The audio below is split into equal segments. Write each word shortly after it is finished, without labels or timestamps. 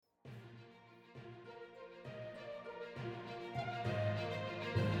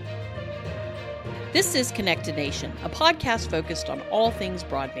This is Connected Nation, a podcast focused on all things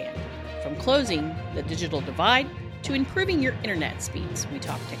broadband. From closing the digital divide to improving your internet speeds, we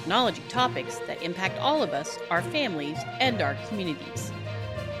talk technology topics that impact all of us, our families, and our communities.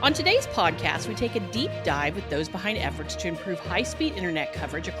 On today's podcast, we take a deep dive with those behind efforts to improve high-speed internet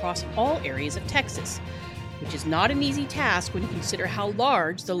coverage across all areas of Texas, which is not an easy task when you consider how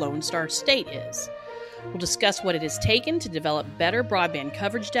large the Lone Star State is. We'll discuss what it has taken to develop better broadband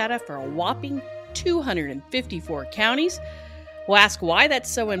coverage data for a whopping 254 counties. We'll ask why that's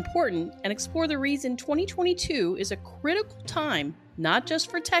so important and explore the reason 2022 is a critical time, not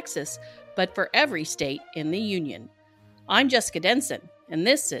just for Texas, but for every state in the Union. I'm Jessica Denson, and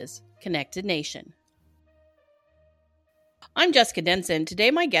this is Connected Nation. I'm Jessica Denson.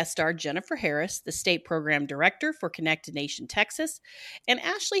 Today, my guests are Jennifer Harris, the State Program Director for Connected Nation Texas, and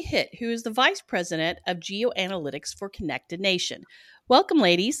Ashley Hitt, who is the Vice President of Geoanalytics for Connected Nation. Welcome,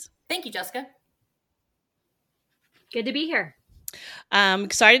 ladies. Thank you, Jessica. Good to be here. I'm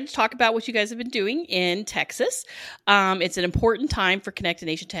excited to talk about what you guys have been doing in Texas. It's an important time for Connected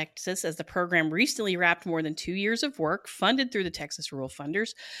Nation Texas as the program recently wrapped more than 2 years of work funded through the Texas Rural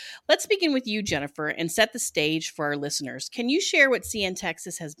Funders. Let's begin with you, Jennifer, and set the stage for our listeners. Can you share what CN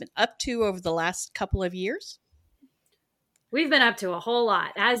Texas has been up to over the last couple of years? We've been up to a whole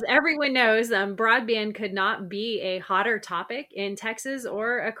lot. As everyone knows, broadband could not be a hotter topic in Texas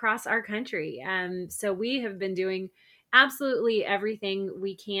or across our country. So we have been doing absolutely everything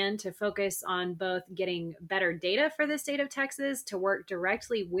we can to focus on both getting better data for the state of Texas, to work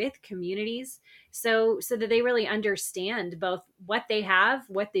directly with communities so that they really understand both what they have,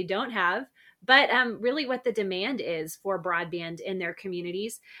 what they don't have, but really what the demand is for broadband in their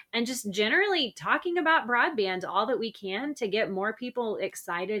communities, and just generally talking about broadband all that we can to get more people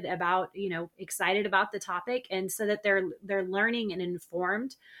excited about the topic, and so that they're learning and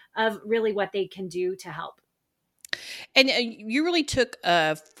informed of really what they can do to help. And you really took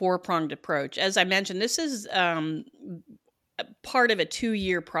a four-pronged approach. As I mentioned, this is part of a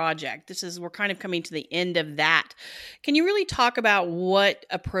 2-year project. We're kind of coming to the end of that. Can you really talk about what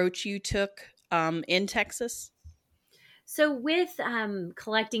approach you took in Texas? So with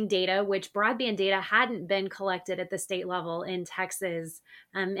collecting data, which broadband data hadn't been collected at the state level in Texas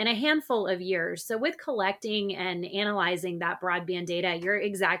in a handful of years. So with collecting and analyzing that broadband data, you're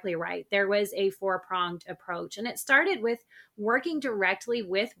exactly right. There was a four-pronged approach, and it started with working directly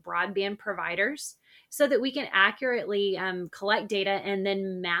with broadband providers so that we can accurately collect data and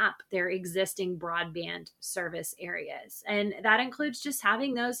then map their existing broadband service areas. And that includes just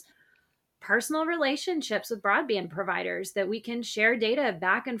having those personal relationships with broadband providers that we can share data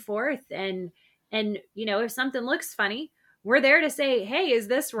back and forth. And if something looks funny, we're there to say, hey, is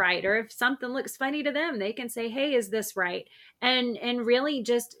this right? Or if something looks funny to them, they can say, hey, is this right? And really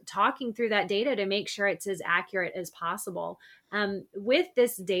just talking through that data to make sure it's as accurate as possible. With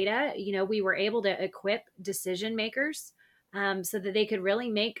this data, we were able to equip decision makers so that they could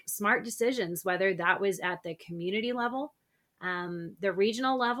really make smart decisions, whether that was at the community level, the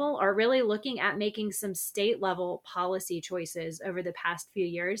regional level, or really looking at making some state level policy choices over the past few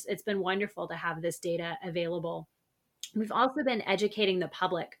years. It's been wonderful to have this data available. We've also been educating the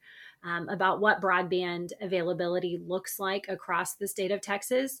public about what broadband availability looks like across the state of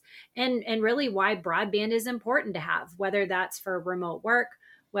Texas, and really why broadband is important to have, whether that's for remote work,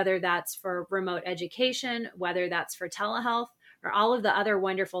 whether that's for remote education, whether that's for telehealth, or all of the other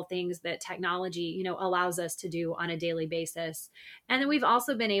wonderful things that technology, allows us to do on a daily basis. And then we've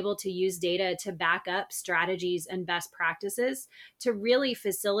also been able to use data to back up strategies and best practices to really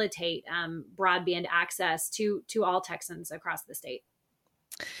facilitate broadband access to all Texans across the state.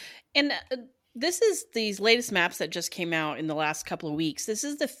 And this is these latest maps that just came out in the last couple of weeks. This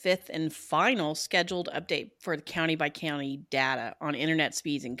is the 5th and final scheduled update for the county by county data on internet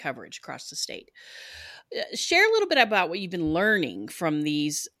speeds and coverage across the state. Share a little bit about what you've been learning from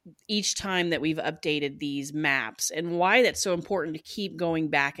these each time that we've updated these maps, and why that's so important to keep going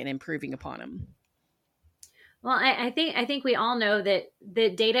back and improving upon them. Well, I think we all know that the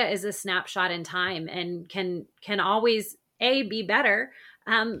data is a snapshot in time and can always be better.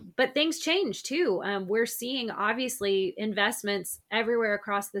 But things change too. We're seeing obviously investments everywhere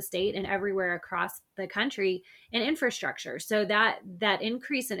across the state and everywhere across the country in infrastructure. So that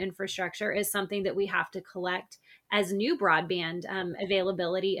increase in infrastructure is something that we have to collect as new broadband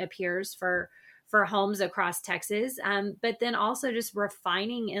availability appears for homes across Texas. But then also just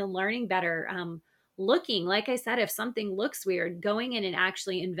refining and learning better, looking, like I said, if something looks weird, going in and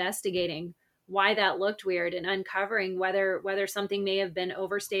actually investigating why that looked weird and uncovering whether something may have been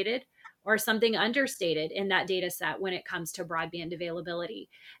overstated or something understated in that data set when it comes to broadband availability.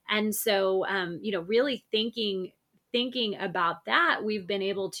 And so, really thinking about that, we've been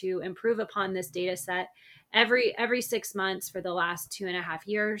able to improve upon this data set every 6 months for the last 2.5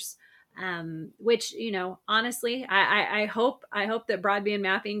 years. Which, honestly, I hope that broadband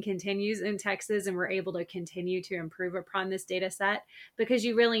mapping continues in Texas and we're able to continue to improve upon this data set, because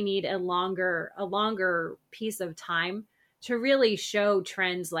you really need a longer piece of time to really show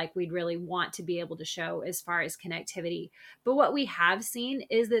trends like we'd really want to be able to show as far as connectivity. But what we have seen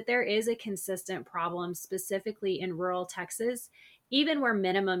is that there is a consistent problem, specifically in rural Texas, even where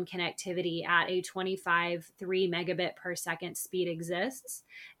minimum connectivity at a 25.3 megabit per second speed exists.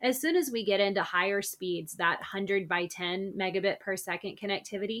 As soon as we get into higher speeds, that 100 by 10 megabit per second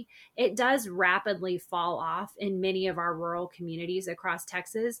connectivity, it does rapidly fall off in many of our rural communities across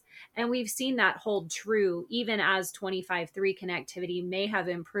Texas. And we've seen that hold true even as 25.3 connectivity may have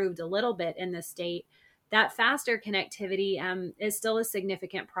improved a little bit in the state. That faster connectivity is still a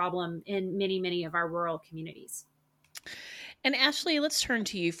significant problem in many of our rural communities. And Ashley, let's turn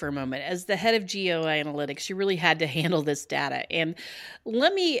to you for a moment. As the head of geoanalytics, you really had to handle this data. And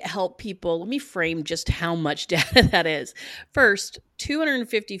let me frame just how much data that is. First,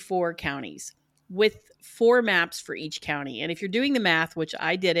 254 counties with 4 maps for each county. And if you're doing the math, which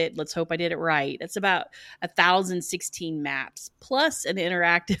I did it, let's hope I did it right, that's about 1,016 maps plus an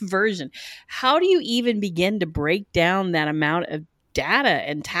interactive version. How do you even begin to break down that amount of data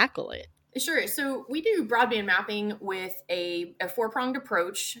and tackle it? Sure. So we do broadband mapping with a 4-pronged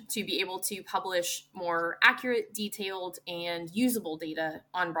approach to be able to publish more accurate, detailed, and usable data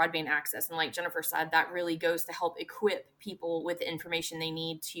on broadband access. And like Jennifer said, that really goes to help equip people with the information they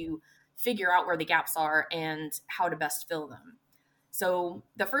need to figure out where the gaps are and how to best fill them. So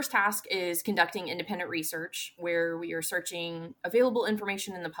the first task is conducting independent research, where we are searching available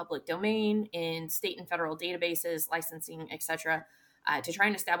information in the public domain, in state and federal databases, licensing, etc., to try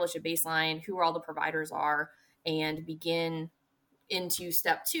and establish a baseline, who all the providers are, and begin into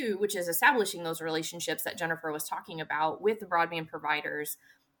step 2, which is establishing those relationships that Jennifer was talking about with the broadband providers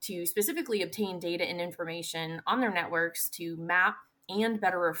to specifically obtain data and information on their networks to map and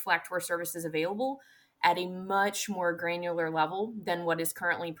better reflect where service is available at a much more granular level than what is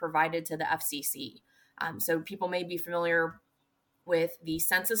currently provided to the FCC. So people may be familiar with the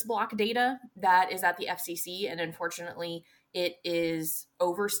census block data that is at the FCC, and unfortunately, it is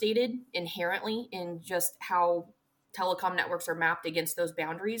overstated inherently in just how telecom networks are mapped against those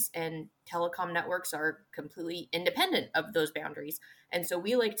boundaries, and telecom networks are completely independent of those boundaries. And so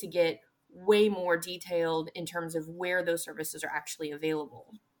we like to get way more detailed in terms of where those services are actually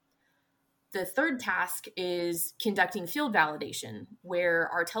available. The third task is conducting field validation, where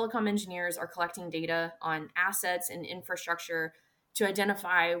our telecom engineers are collecting data on assets and infrastructure to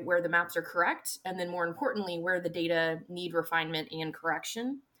identify where the maps are correct, and then more importantly, where the data need refinement and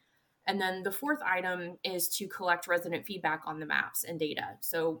correction. And then the fourth item is to collect resident feedback on the maps and data.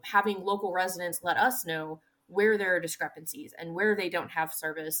 So having local residents let us know where there are discrepancies and where they don't have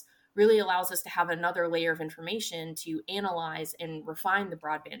service really allows us to have another layer of information to analyze and refine the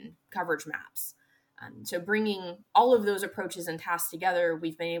broadband coverage maps. So bringing all of those approaches and tasks together,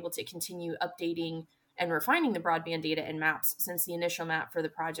 we've been able to continue updating and refining the broadband data and maps since the initial map for the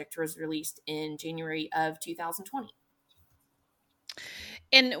project was released in January of 2020.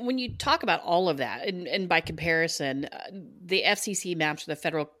 And when you talk about all of that, and by comparison, the FCC maps or the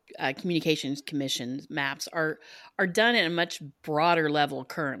Federal Communications Commission maps are done at a much broader level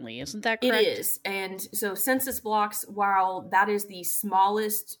currently. Isn't that correct? It is. And so census blocks, while that is the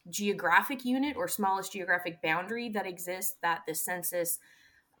smallest geographic unit or smallest geographic boundary that exists that the census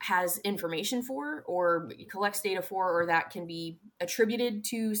has information for or collects data for, or that can be attributed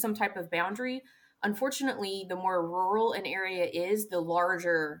to some type of boundary, unfortunately, the more rural an area is, the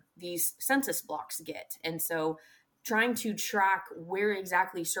larger these census blocks get. And so trying to track where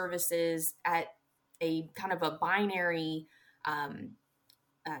exactly service is at a kind of a binary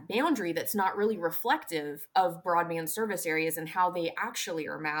boundary that's not really reflective of broadband service areas and how they actually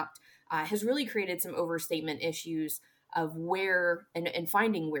are mapped has really created some overstatement issues of where and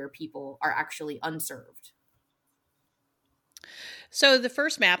finding where people are actually unserved. So the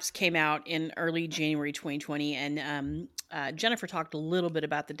first maps came out in early January 2020, and Jennifer talked a little bit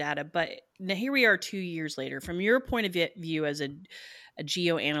about the data, but now here we are 2 years later. From your point of view as a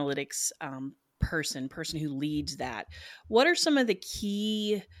geoanalytics person who leads that, what are some of the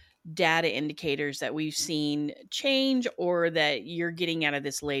key data indicators that we've seen change or that you're getting out of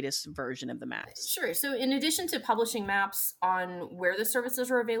this latest version of the maps? Sure. So in addition to publishing maps on where the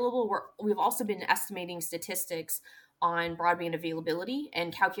services are available, we've also been estimating statistics on broadband availability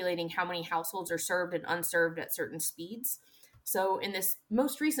and calculating how many households are served and unserved at certain speeds. So in this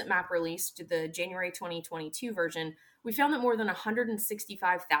most recent map released, the January 2022 version, we found that more than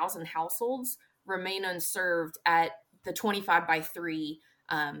 165,000 households remain unserved at the 25 by 3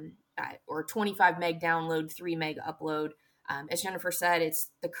 or 25 meg download, 3 meg upload. As Jennifer said, it's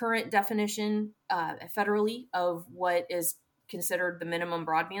the current definition federally of what is considered the minimum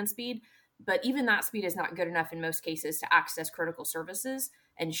broadband speed. But even that speed is not good enough in most cases to access critical services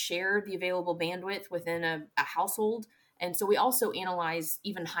and share the available bandwidth within a household. And so we also analyze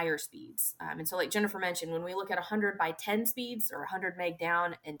even higher speeds. And so like Jennifer mentioned, when we look at 100 by 10 speeds or 100 meg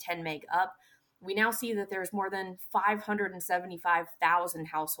down and 10 meg up, we now see that there's more than 575,000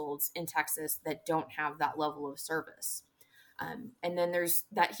 households in Texas that don't have that level of service. And then there's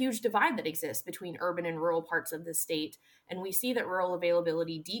that huge divide that exists between urban and rural parts of the state. And we see that rural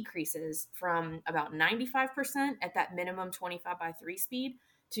availability decreases from about 95% at that minimum 25 by 3 speed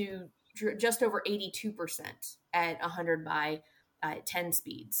to just over 82% at 100 by 10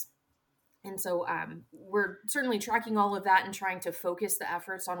 speeds. And so we're certainly tracking all of that and trying to focus the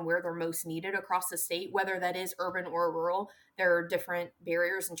efforts on where they're most needed across the state, whether that is urban or rural. There are different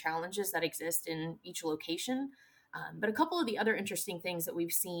barriers and challenges that exist in each location. But a couple of the other interesting things that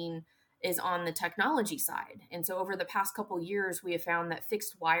we've seen is on the technology side. And so over the past couple of years, we have found that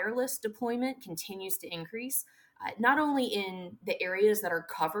fixed wireless deployment continues to increase, not only in the areas that are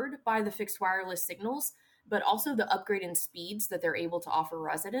covered by the fixed wireless signals, but also the upgrade in speeds that they're able to offer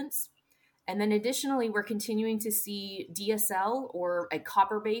residents. And then additionally, we're continuing to see DSL or a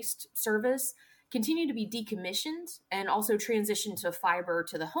copper-based service continue to be decommissioned and also transition to fiber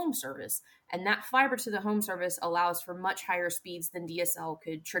to the home service. And that fiber to the home service allows for much higher speeds than DSL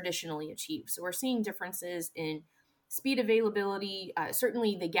could traditionally achieve. So we're seeing differences in speed availability.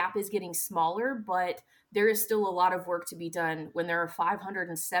 Certainly the gap is getting smaller, but there is still a lot of work to be done when there are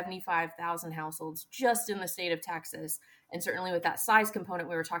 575,000 households just in the state of Texas. And certainly with that size component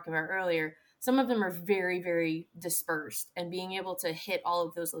we were talking about earlier, some of them are very, very dispersed, and being able to hit all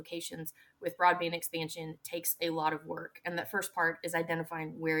of those locations with broadband expansion takes a lot of work. And that first part is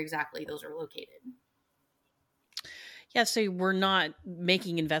identifying where exactly those are located. Yeah, so we're not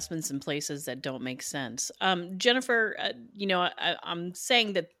making investments in places that don't make sense. Jennifer, I'm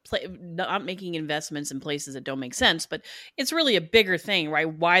saying that not making investments in places that don't make sense, but it's really a bigger thing,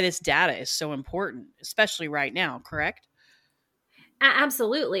 right? Why this data is so important, especially right now, correct?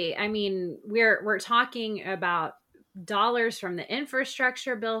 Absolutely. I mean, we're talking about dollars from the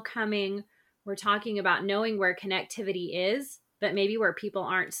infrastructure bill coming. We're talking about knowing where connectivity is, but maybe where people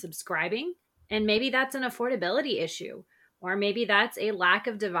aren't subscribing. And maybe that's an affordability issue, or maybe that's a lack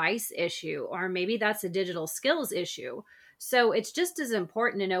of device issue, or maybe that's a digital skills issue. So it's just as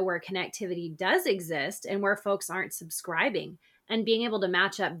important to know where connectivity does exist and where folks aren't subscribing, and being able to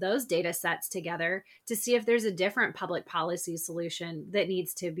match up those data sets together to see if there's a different public policy solution that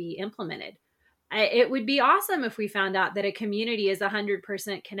needs to be implemented. It would be awesome if we found out that a community is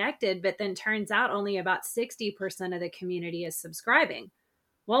 100% connected, but then turns out only about 60% of the community is subscribing.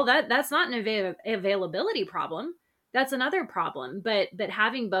 Well, that's not an availability problem. That's another problem. But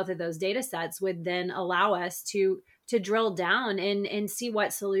having both of those data sets would then allow us to drill down and see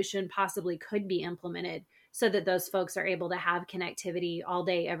what solution possibly could be implemented so that those folks are able to have connectivity all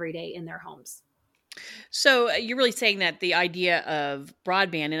day, every day in their homes. So you're really saying that the idea of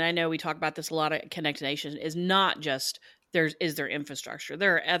broadband, and I know we talk about this a lot at Connected Nation, is not just there infrastructure.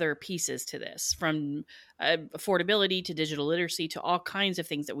 There are other pieces to this, from affordability to digital literacy to all kinds of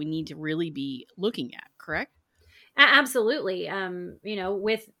things that we need to really be looking at, correct? Absolutely.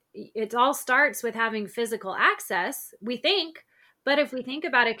 It all starts with having physical access, we think. But if we think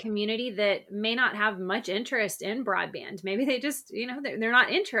about a community that may not have much interest in broadband, maybe they just, they're not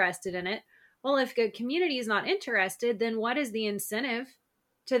interested in it. Well, if a community is not interested, then what is the incentive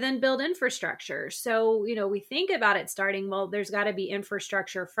to then build infrastructure? So, we think about it starting, well, there's got to be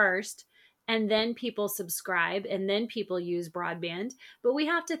infrastructure first, and then people subscribe, and then people use broadband. But we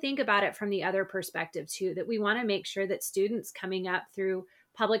have to think about it from the other perspective too, that we want to make sure that students coming up through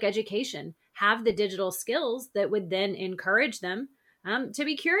public education have the digital skills that would then encourage them to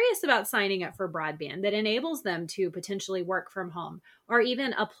be curious about signing up for broadband, that enables them to potentially work from home or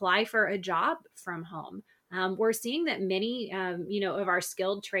even apply for a job from home. We're seeing that many, of our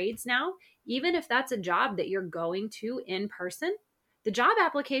skilled trades now, even if that's a job that you're going to in person, the job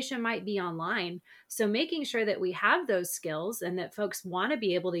application might be online. So making sure that we have those skills and that folks want to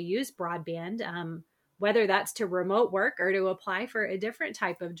be able to use broadband, whether that's to remote work or to apply for a different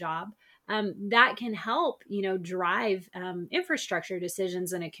type of job, that can help, drive infrastructure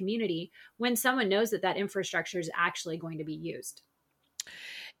decisions in a community when someone knows that that infrastructure is actually going to be used.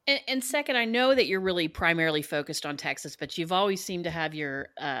 And second, I know that you're really primarily focused on Texas, but you've always seemed to have your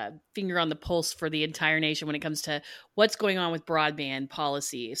finger on the pulse for the entire nation when it comes to what's going on with broadband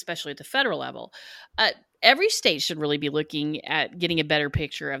policy, especially at the federal level. Every state should really be looking at getting a better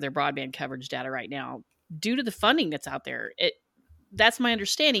picture of their broadband coverage data right now due to the funding that's out there. That's my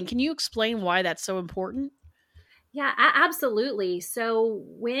understanding. Can you explain why that's so important? Yeah, absolutely. So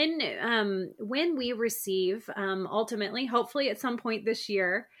when we receive ultimately, hopefully at some point this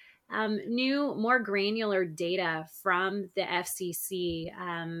year, new, more granular data from the FCC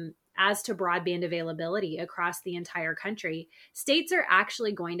as to broadband availability across the entire country, states are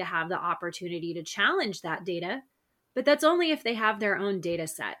actually going to have the opportunity to challenge that data, but that's only if they have their own data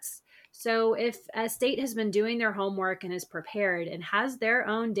sets. So if a state has been doing their homework and is prepared and has their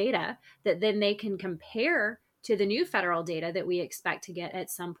own data that then they can compare to the new federal data that we expect to get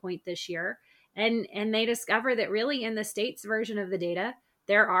at some point this year, and they discover that really in the state's version of the data,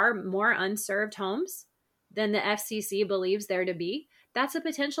 there are more unserved homes than the FCC believes there to be, that's a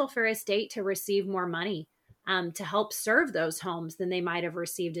potential for a state to receive more money to help serve those homes than they might have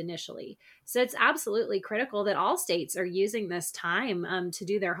received initially. So it's absolutely critical that all states are using this time to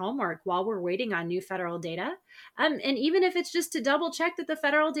do their homework while we're waiting on new federal data. And even if it's just to double check that the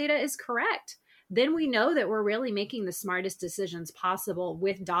federal data is correct, then we know that we're really making the smartest decisions possible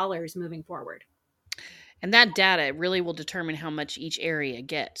with dollars moving forward. And that data really will determine how much each area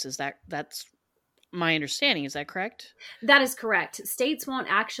gets. That's my understanding. Is that correct? That is correct. States won't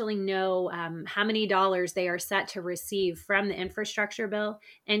actually know how many dollars they are set to receive from the infrastructure bill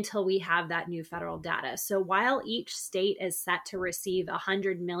until we have that new federal data. So while each state is set to receive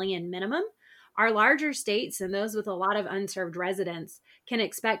 $100 million minimum, our larger states and those with a lot of unserved residents can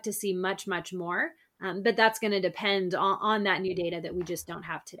expect to see much, much more. But that's going to depend on that new data that we just don't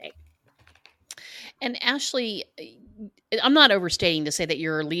have today. And Ashley, I'm not overstating to say that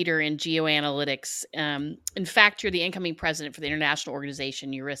you're a leader in geoanalytics. In fact, you're the incoming president for the international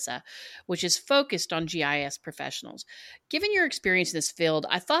organization, EURISA, which is focused on GIS professionals. Given your experience in this field,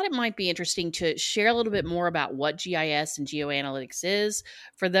 I thought it might be interesting to share a little bit more about what GIS and geoanalytics is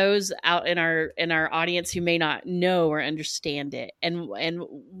for those out in our audience who may not know or understand it, and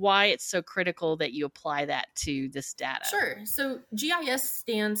why it's so critical that you apply that to this data. Sure. So GIS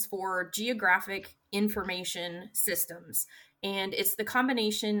stands for Geographic Information Systems, and it's the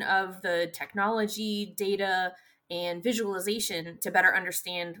combination of the technology, data, and visualization to better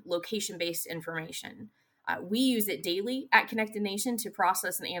understand location-based information. We use it daily at Connected Nation to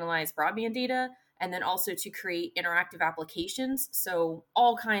process and analyze broadband data, and then also to create interactive applications so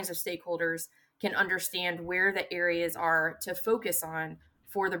all kinds of stakeholders can understand where the areas are to focus on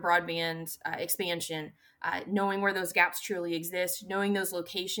for the broadband expansion, knowing where those gaps truly exist, knowing those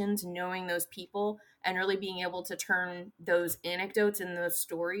locations, knowing those people, and really being able to turn those anecdotes and those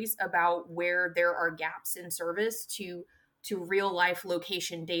stories about where there are gaps in service to real life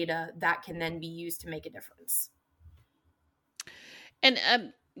location data that can then be used to make a difference. And,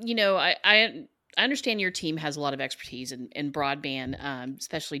 I understand your team has a lot of expertise in broadband,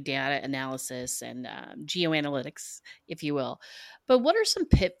 especially data analysis and geoanalytics, if you will. But what are some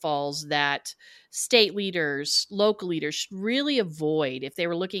pitfalls that state leaders, local leaders should really avoid if they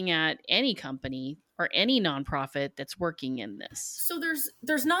were looking at any company or any nonprofit that's working in this? So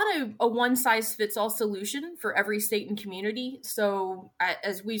there's not a one-size-fits-all solution for every state and community. So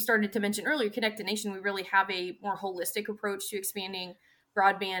as we started to mention earlier, Connected Nation, we really have a more holistic approach to expanding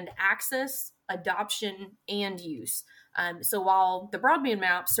broadband access, adoption, and use. So while the broadband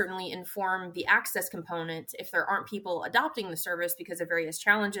maps certainly inform the access component, if there aren't people adopting the service because of various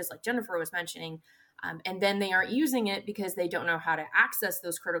challenges like Jennifer was mentioning, and then they aren't using it because they don't know how to access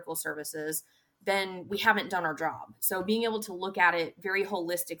those critical services, then we haven't done our job. So being able to look at it very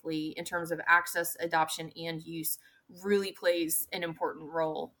holistically in terms of access, adoption, and use really plays an important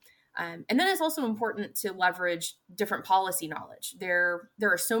role. And then it's also important to leverage different policy knowledge. There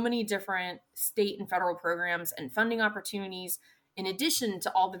are so many different state and federal programs and funding opportunities, in addition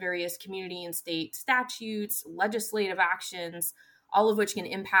to all the various community and state statutes, legislative actions, all of which can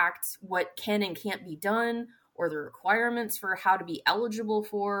impact what can and can't be done, or the requirements for how to be eligible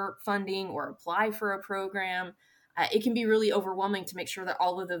for funding or apply for a program. It can be really overwhelming to make sure that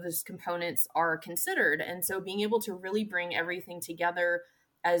all of those components are considered. And so being able to really bring everything together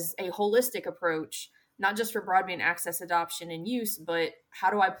as a holistic approach, not just for broadband access, adoption, and use, but how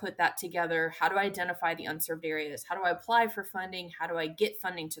do I put that together? How do I identify the unserved areas? How do I apply for funding? How do I get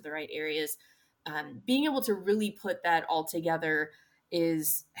funding to the right areas? Being able to really put that all together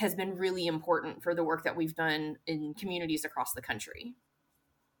has been really important for the work that we've done in communities across the country.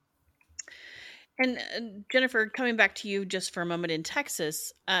 And Jennifer, coming back to you just for a moment in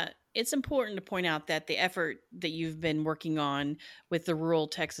Texas, it's important to point out that the effort that you've been working on with the Rural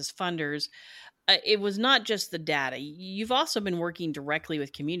Texas Funders, it was not just the data. You've also been working directly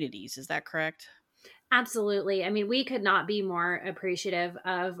with communities. Is that correct? Absolutely. I mean, we could not be more appreciative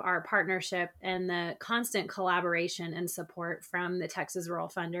of our partnership and the constant collaboration and support from the Texas Rural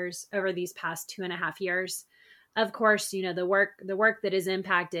Funders over these past 2.5 years. Of course, you know, the work that has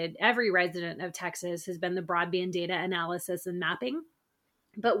impacted every resident of Texas has been the broadband data analysis and mapping.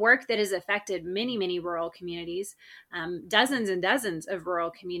 But work that has affected many, many rural communities, dozens and dozens of rural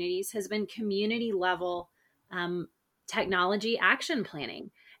communities, has been community level technology action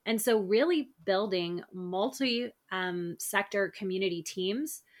planning. And so really building multi-sector community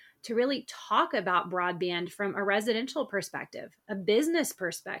teams to really talk about broadband from a residential perspective, a business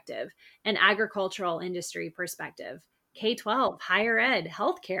perspective, an agricultural industry perspective, K-12, higher ed,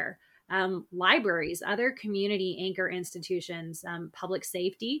 healthcare, libraries, other community anchor institutions, public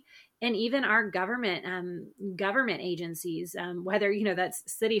safety, and even our government agencies, whether, you know, that's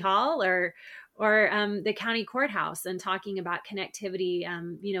City Hall or the county courthouse, and talking about connectivity,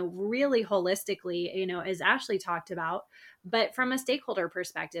 you know, really holistically, you know, as Ashley talked about, but from a stakeholder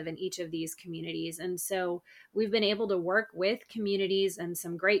perspective in each of these communities. And so we've been able to work with communities and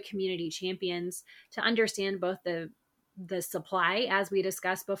some great community champions to understand both the supply, as we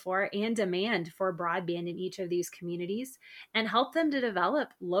discussed before, and demand for broadband in each of these communities, and help them to develop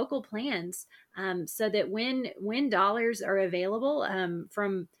local plans so that when dollars are available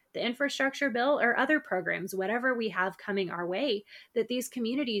from the infrastructure bill or other programs, whatever we have coming our way, that these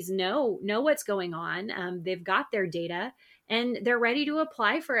communities know what's going on. They've got their data and they're ready to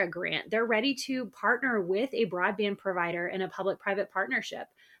apply for a grant. They're ready to partner with a broadband provider in a public-private partnership.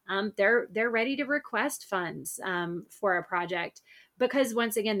 They're ready to request funds for a project because,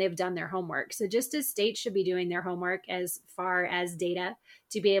 once again, they've done their homework. So just as states should be doing their homework as far as data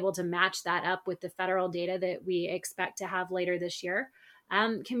to be able to match that up with the federal data that we expect to have later this year,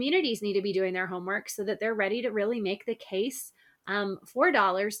 communities need to be doing their homework so that they're ready to really make the case for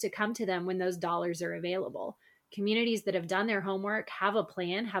dollars to come to them when those dollars are available. Communities that have done their homework, have a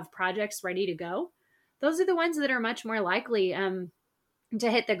plan, have projects ready to go, those are the ones that are much more likely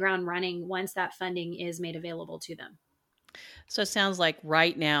to hit the ground running once that funding is made available to them. So it sounds like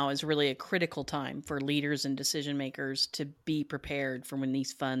right now is really a critical time for leaders and decision makers to be prepared for when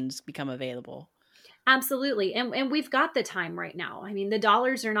these funds become available. Absolutely. And we've got the time right now. I mean, the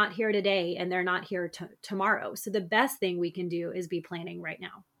dollars are not here today and they're not here tomorrow. So the best thing we can do is be planning right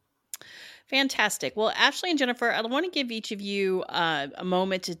now. Fantastic. Well, Ashley and Jennifer, I want to give each of you a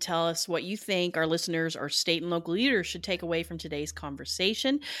moment to tell us what you think our listeners or state and local leaders should take away from today's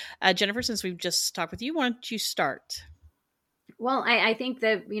conversation. Jennifer, since we've just talked with you, why don't you start? Well, I think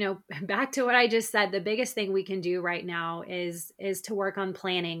that, you know, back to what I just said, the biggest thing we can do right now is to work on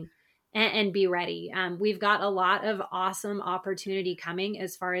planning and be ready. We've got a lot of awesome opportunity coming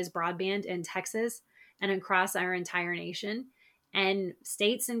as far as broadband in Texas and across our entire nation. And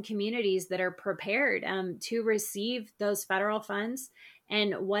states and communities that are prepared to receive those federal funds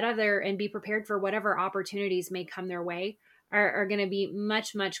and be prepared for whatever opportunities may come their way are going to be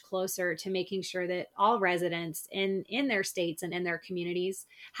much, much closer to making sure that all residents in their states and in their communities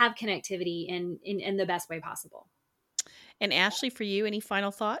have connectivity in the best way possible. And Ashley, for you, any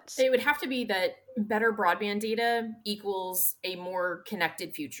final thoughts? It would have to be that better broadband data equals a more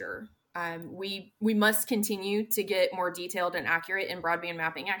connected future. We must continue to get more detailed and accurate in broadband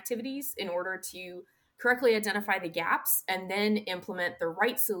mapping activities in order to correctly identify the gaps and then implement the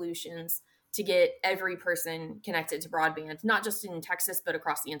right solutions to get every person connected to broadband, not just in Texas, but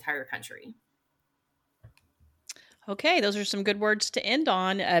across the entire country. Okay, those are some good words to end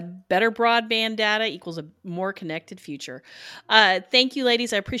on. Better broadband data equals a more connected future. Thank you,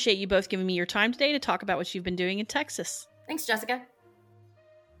 ladies. I appreciate you both giving me your time today to talk about what you've been doing in Texas. Thanks, Jessica.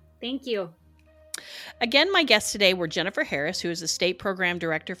 Thank you. Again, my guests today were Jennifer Harris, who is the State Program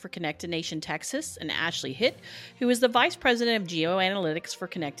Director for Connected Nation Texas, and Ashley Hitt, who is the Vice President of Geoanalytics for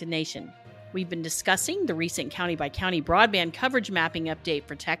Connected Nation. We've been discussing the recent county-by-county broadband coverage mapping update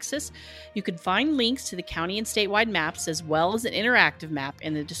for Texas. You can find links to the county and statewide maps as well as an interactive map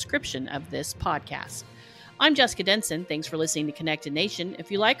in the description of this podcast. I'm Jessica Denson. Thanks for listening to Connected Nation. If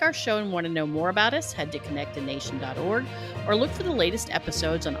you like our show and want to know more about us, head to connectednation.org or look for the latest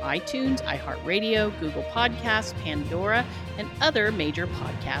episodes on iTunes, iHeartRadio, Google Podcasts, Pandora, and other major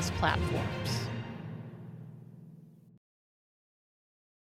podcast platforms.